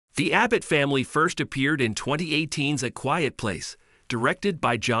The Abbott family first appeared in 2018's A Quiet Place, directed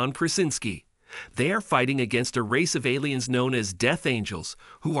by John Krasinski. They are fighting against a race of aliens known as Death Angels,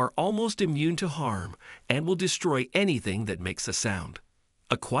 who are almost immune to harm and will destroy anything that makes a sound.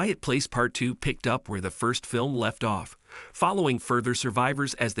 A Quiet Place Part 2 picked up where the first film left off, following further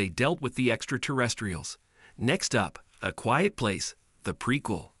survivors as they dealt with the extraterrestrials. Next up, A Quiet Place, the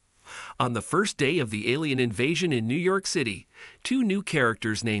prequel. On the first day of the alien invasion in New York City, two new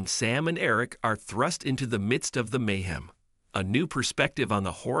characters named Sam and Eric are thrust into the midst of the mayhem. A new perspective on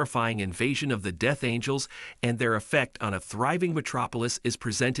the horrifying invasion of the Death Angels and their effect on a thriving metropolis is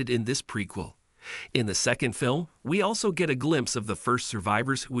presented in this prequel. In the second film, we also get a glimpse of the first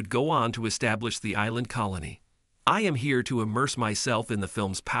survivors who would go on to establish the island colony. I am here to immerse myself in the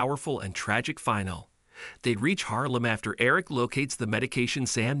film's powerful and tragic final. They reach Harlem after Eric locates the medication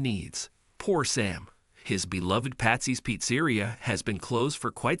Sam needs. Poor Sam. His beloved Patsy's Pizzeria has been closed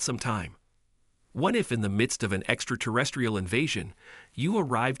for quite some time. What if in the midst of an extraterrestrial invasion, you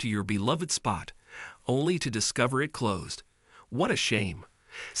arrive to your beloved spot, only to discover it closed? What a shame.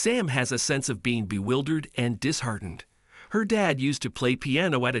 Sam has a sense of being bewildered and disheartened. Her dad used to play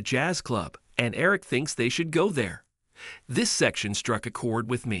piano at a jazz club, and Eric thinks they should go there. This section struck a chord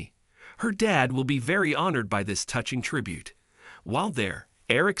with me. Her dad will be very honored by this touching tribute. While there,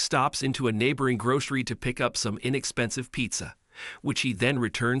 Eric stops into a neighboring grocery to pick up some inexpensive pizza, which he then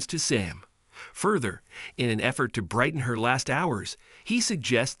returns to Sam. Further, in an effort to brighten her last hours, he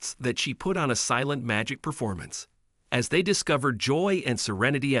suggests that she put on a silent magic performance. As they discover joy and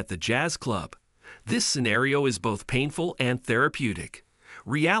serenity at the jazz club, this scenario is both painful and therapeutic.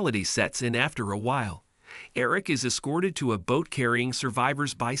 Reality sets in after a while. Eric is escorted to a boat carrying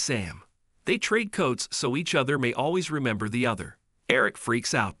survivors by Sam. They trade coats so each other may always remember the other. Eric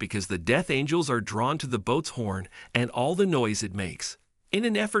freaks out because the Death Angels are drawn to the boat's horn and all the noise it makes. In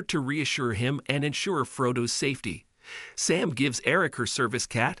an effort to reassure him and ensure Frodo's safety, Sam gives Eric her service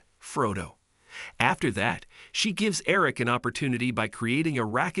cat, Frodo. After that, she gives Eric an opportunity by creating a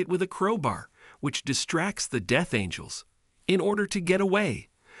racket with a crowbar, which distracts the Death Angels. In order to get away.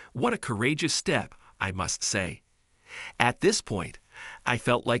 What a courageous step, I must say. At this point, I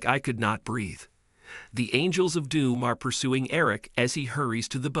felt like I could not breathe. The Angels of Doom are pursuing Eric as he hurries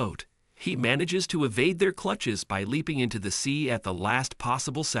to the boat. He manages to evade their clutches by leaping into the sea at the last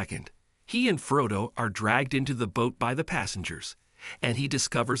possible second. He and Frodo are dragged into the boat by the passengers, and he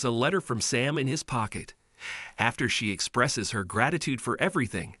discovers a letter from Sam in his pocket. After she expresses her gratitude for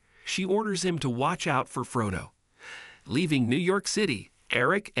everything, she orders him to watch out for Frodo. Leaving New York City,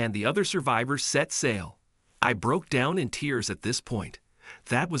 Eric and the other survivors set sail. I broke down in tears at this point.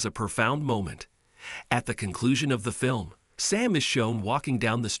 That was a profound moment. At the conclusion of the film, Sam is shown walking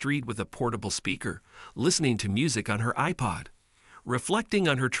down the street with a portable speaker, listening to music on her iPod. Reflecting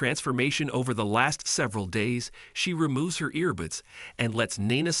on her transformation over the last several days, she removes her earbuds and lets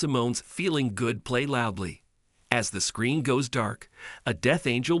Nina Simone's Feeling Good play loudly. As the screen goes dark, a Death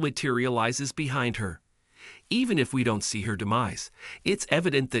Angel materializes behind her. Even if we don't see her demise, it's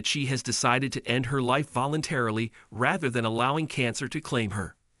evident that she has decided to end her life voluntarily rather than allowing cancer to claim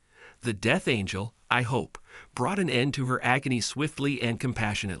her. The Death Angel, I hope, brought an end to her agony swiftly and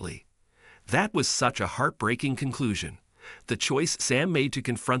compassionately. That was such a heartbreaking conclusion. The choice Sam made to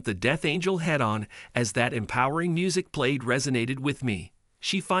confront the Death Angel head-on as that empowering music played resonated with me.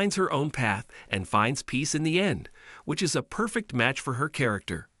 She finds her own path and finds peace in the end, which is a perfect match for her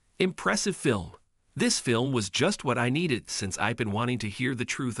character. Impressive film. This film was just what I needed since I've been wanting to hear the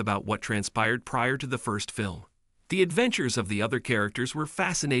truth about what transpired prior to the first film. The adventures of the other characters were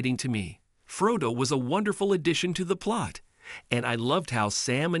fascinating to me. Frodo was a wonderful addition to the plot, and I loved how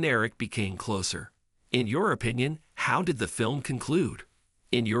Sam and Eric became closer. In your opinion, how did the film conclude?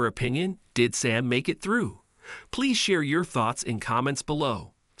 In your opinion, did Sam make it through? Please share your thoughts in comments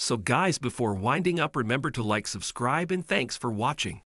below. So guys, before winding up, remember to like, subscribe, and thanks for watching.